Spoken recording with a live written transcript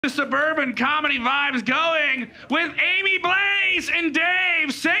The suburban comedy vibes going with Aimee Blaze and Dave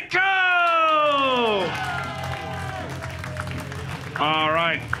Sitko. All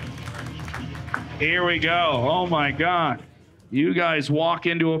right. Here we go. Oh my God. You guys walk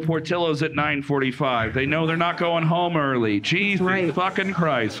into a Portillo's at 9:45. They know they're not going home early. Jesus fucking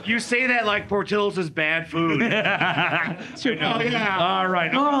Christ. You say that like Portillo's is bad food. Oh, yeah. All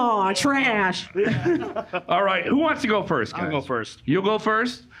right. Oh, trash. All right. Who wants to go first, guys? I'll go first. You'll go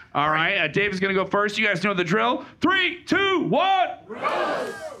first? All right. Dave's going to go first. You guys know the drill. 3, 2, 1. All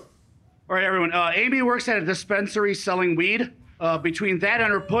right, everyone. Aimee works at a dispensary selling weed. Between that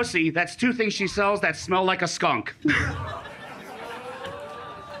and her pussy, that's two things she sells that smell like a skunk.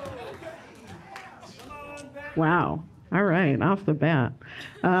 Wow. All right, off the bat.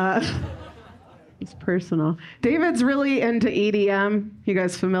 It's personal. David's really into EDM. You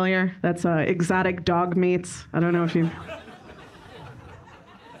guys familiar? That's exotic dog meats. I don't know if you...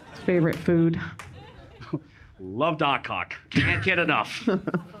 Favorite food. Love dog cock. Can't get enough.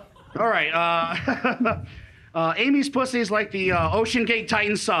 All right. Aimee's pussy is like the Ocean Gate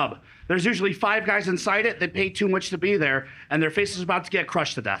Titan sub. There's usually 5 guys inside it that pay too much to be there, and their face is about to get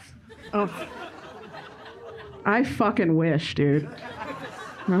crushed to death. Oh. I fucking wish, dude.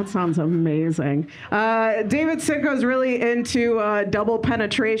 That sounds amazing. David Sitko's really into double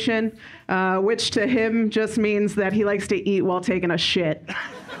penetration, which to him just means that he likes to eat while taking a shit.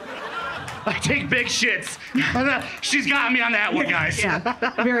 I take big shits. She's got me on that one, guys.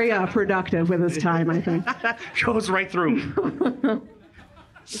 Yeah, very productive with his time, I think. Goes right through.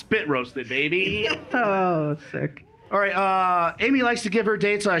 Spit roasted, baby. Oh, sick. All right, Aimee likes to give her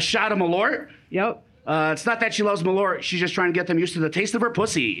dates a shot of Malort. Yep. It's not that she loves Malort. She's just trying to get them used to the taste of her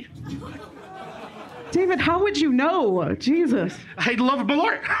pussy. David, how would you know? Jesus. I love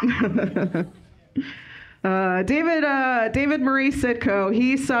Malort. David Marie Sitko,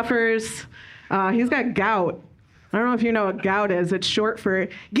 he suffers, he's got gout. I don't know if you know what gout is. It's short for,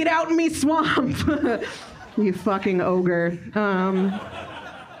 get out in me swamp. You fucking ogre.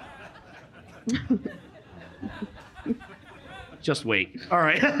 Just wait. All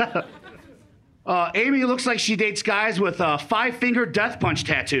right. Aimee looks like she dates guys with 5-finger death punch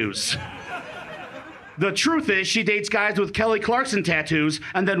tattoos. The truth is, she dates guys with Kelly Clarkson tattoos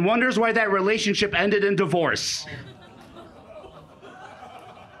and then wonders why that relationship ended in divorce.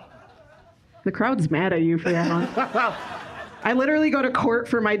 The crowd's mad at you for that one. I literally go to court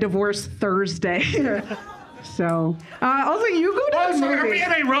for my divorce Thursday. So, also, you go to the movie. Are we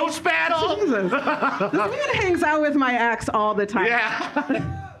in a roast battle? Jesus. This man hangs out with my ex all the time.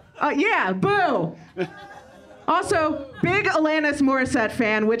 Yeah. Yeah, boo. Also, big Alanis Morissette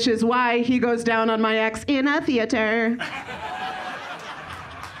fan, which is why he goes down on my ex in a theater.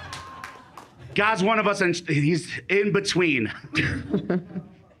 God's one of us, and he's in between.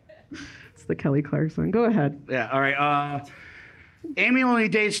 It's the Kelly Clarkson. Go ahead. Yeah, all right. Aimee only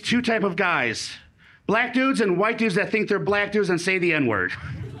dates 2 types of guys. Black dudes and white dudes that think they're black dudes and say the N-word.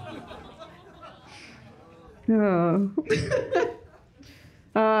 Oh.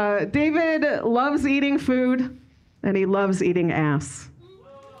 David loves eating food, and he loves eating ass.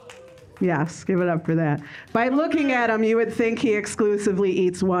 Yes, give it up for that. By looking at him, you would think he exclusively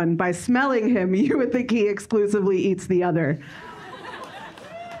eats one. By smelling him, you would think he exclusively eats the other.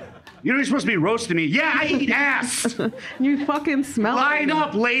 You know you're supposed to be roasting me. Yeah, I eat ass. You fucking smell it. Line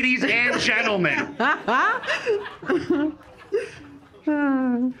up, ladies and gentlemen.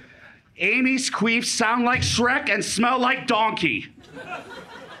 Aimee's queefs sound like Shrek and smell like donkey.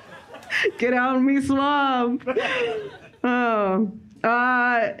 Get out of me, swamp. Oh.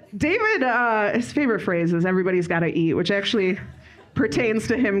 David, his favorite phrase is everybody's got to eat, which actually pertains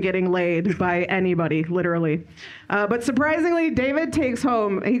to him getting laid by anybody, literally. But surprisingly, David takes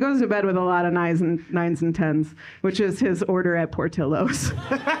home, he goes to bed with a lot of 9s and 10s, which is his order at Portillo's.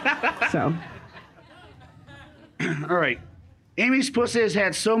 So. All right. Aimee's pussy has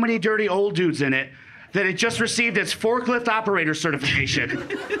had so many dirty old dudes in it that it just received its forklift operator certification.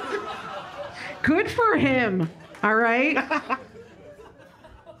 Good for him, all right?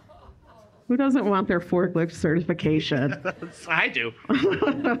 Who doesn't want their forklift certification? I do.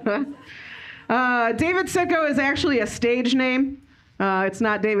 David Sitko is actually a stage name. It's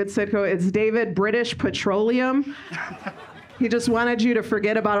not David Sitko, it's David British Petroleum. He just wanted you to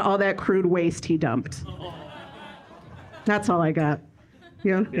forget about all that crude waste he dumped. That's all I got.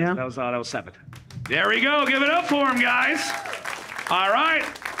 Yeah, yeah. That was 7. There we go. Give it up for him, guys. All right.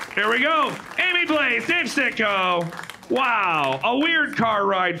 Here we go. Aimee Blaze, Dave Sitko. Wow, a weird car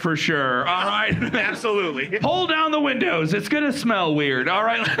ride for sure. All right. Absolutely. Pull down the windows. It's going to smell weird. All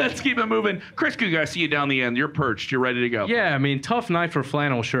right, let's keep it moving. Chris, good guys, see you down the end. You're perched. You're ready to go. Yeah, I mean, tough night for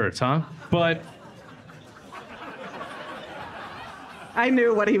flannel shirts, huh? But I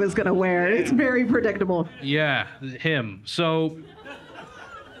knew what he was going to wear. It's very predictable. yeah, him. So,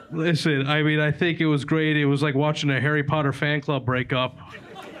 listen, I mean, I think it was great. It was like watching a Harry Potter fan club break up.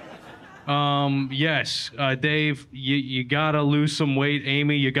 Yes, Dave, you gotta lose some weight.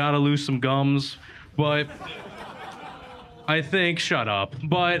 Aimee, you gotta lose some gums. But I think, shut up.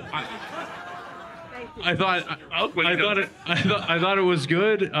 But I thought it was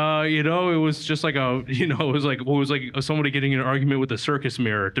good. You know, it was just like it was like somebody getting in an argument with a circus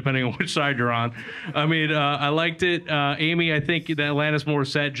mirror, depending on which side you're on. I mean, I liked it. Aimee, I think the Alanis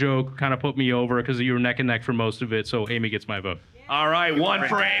Morissette joke kind of put me over because you were neck and neck for most of it. So Aimee gets my vote. All right, one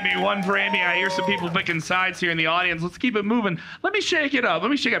for Aimee, one for Aimee. I hear some people picking sides here in the audience. Let's keep it moving. Let me shake it up.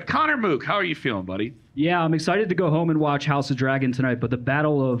 Connor Mook, how are you feeling, buddy? Yeah, I'm excited to go home and watch House of Dragon tonight, but the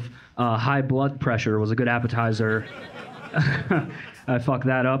battle of high blood pressure was a good appetizer. I fucked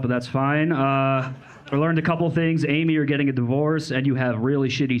that up, but that's fine. I learned a couple things. Aimee, you're getting a divorce, and you have really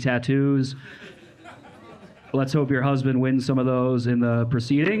shitty tattoos. Let's hope your husband wins some of those in the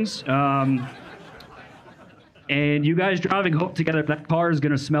proceedings. And you guys driving home together, that car is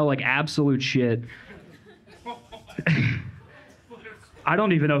going to smell like absolute shit. I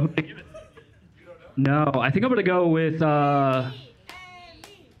don't even know who to give it. No, I think I'm going to go with... I'm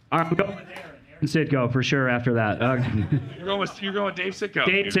going with Sitko for sure after that. You're going with Dave Sitko.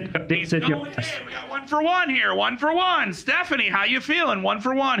 Dave Sitko. We got 1 for 1 here. 1 for 1. Stephanie, how you feeling? 1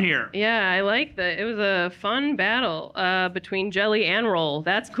 for 1 here. Yeah, I like that. It was a fun battle between Jelly and Roll.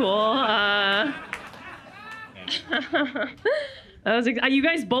 That's cool. You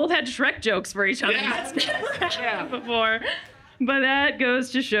guys both had Shrek jokes for each other. Yeah. That's never happened before. But that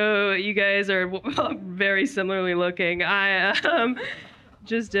goes to show you guys are very similarly looking.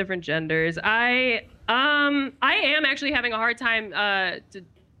 Just different genders. I am actually having a hard time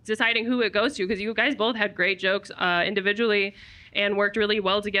deciding who it goes to because you guys both had great jokes individually and worked really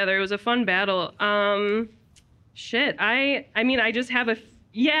well together. It was a fun battle. Shit. I mean, I just have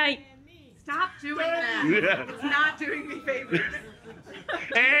yeah. Stop doing that. Yeah. It's not doing me favors.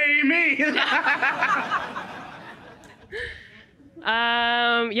 Aimee.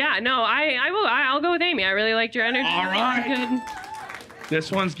 Yeah, no, I'll go with Aimee. I really liked your energy. All right. Good.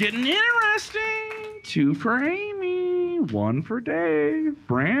 This one's getting interesting. 2 for Aimee, 1 for Dave.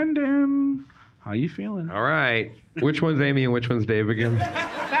 Brandon, how you feeling? All right. Which one's Aimee and which one's Dave again?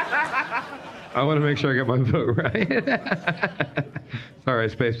 I want to make sure I got my vote right. Sorry, I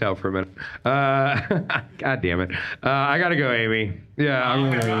spaced out for a minute. God damn it. I got to go Aimee. Yeah, I'm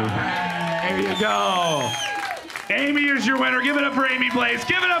going to Aimee. There you go. Aimee is your winner. Give it up for Aimee Blaze.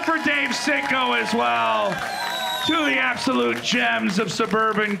 Give it up for Dave Sitko as well. 2 of the absolute gems of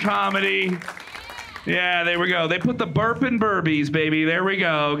suburban comedy. Yeah, there we go. They put the burp in Burbies, baby. There we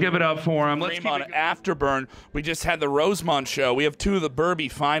go. Give it up for them. Let's keep on Afterburn. We just had the Rosemont show. We have 2 of the Burby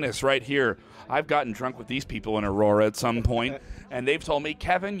finest right here. I've gotten drunk with these people in Aurora at some point, and they've told me,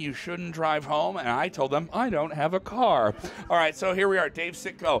 Kevin, you shouldn't drive home, and I told them, I don't have a car. All right, so here we are. Dave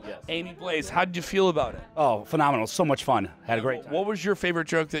Sitko, yes. Aimee Blaze, how did you feel about it? Oh, phenomenal. So much fun. Had a great time. What was your favorite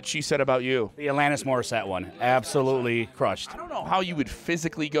joke that she said about you? The Alanis Morissette one. Absolutely crushed. I don't know how you would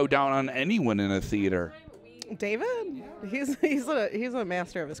physically go down on anyone in a theater. David, he's a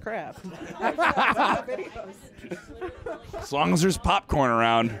master of his craft. As long as there's popcorn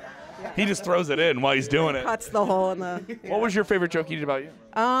around. He just throws it in while he's doing it. Cuts the hole in the... Yeah. What was your favorite joke he did about you?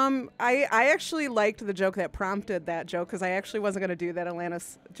 I actually liked the joke that prompted that joke because I actually wasn't going to do that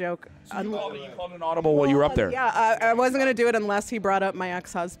Alanis joke. So you called an audible while you were up there? Yeah, I wasn't going to do it unless he brought up my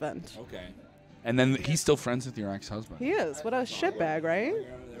ex-husband. Okay. And then he's still friends with your ex-husband? He is. What a shitbag, right?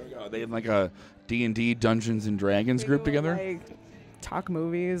 There we go. They have like a D&D Dungeons and Dragons group together? Like, talk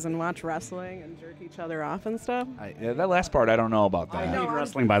movies and watch wrestling and jerk each other off and stuff. Yeah, that last part, I don't know about that. I hate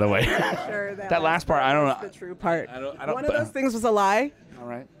wrestling, by the way. Sure, that last part, I don't know. The true part. I don't, One of those things was a lie. All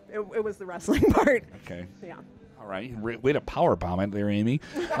right. It was the wrestling part. Okay. Yeah. All right. Way to power bomb it there, Aimee.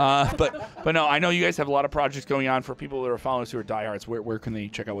 But no, I know you guys have a lot of projects going on. For people that are following us who are diehards, where can they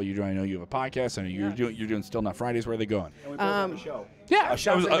check out what you're doing? I know you have a podcast. I know you're doing Still Not Fridays. Where are they going? Yeah,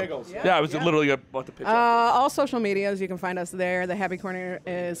 Shots and Giggles. Yeah, I was literally about to pitch. All social medias, you can find us there. The Happy Corner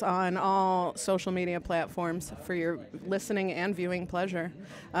is on all social media platforms for your listening and viewing pleasure.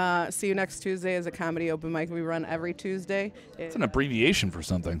 See you next Tuesday as a comedy open mic. We run every Tuesday. It's an abbreviation for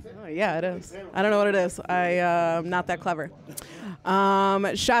something. Oh, yeah, it is. I don't know what it is. I'm not that clever.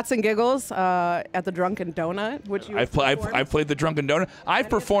 Shots and Giggles at the Drunken Donut, which you I've played the Drunken Donut. I've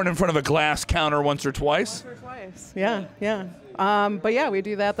performed in front of a glass counter once or twice. Yeah, yeah. But yeah, we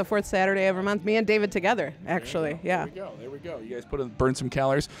do that the fourth Saturday every month. Me and David together, actually. Yeah. There we go. You guys burn some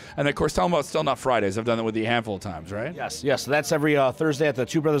calories. And of course, tell them about Still Not Fridays. I've done that with you a handful of times, right? Yes. So that's every Thursday at the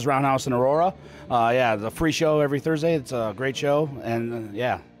Two Brothers Roundhouse in Aurora. Yeah, the free show every Thursday. It's a great show, and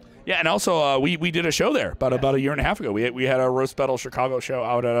yeah. Yeah, and also we did a show there about a year and a half ago. We had a Roast Battle Chicago show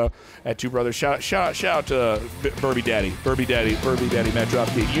out at Two Brothers. Shout out to Burby Daddy, Matt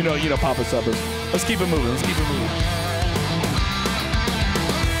Dropkey. You know Papa Suppers. Let's keep it moving.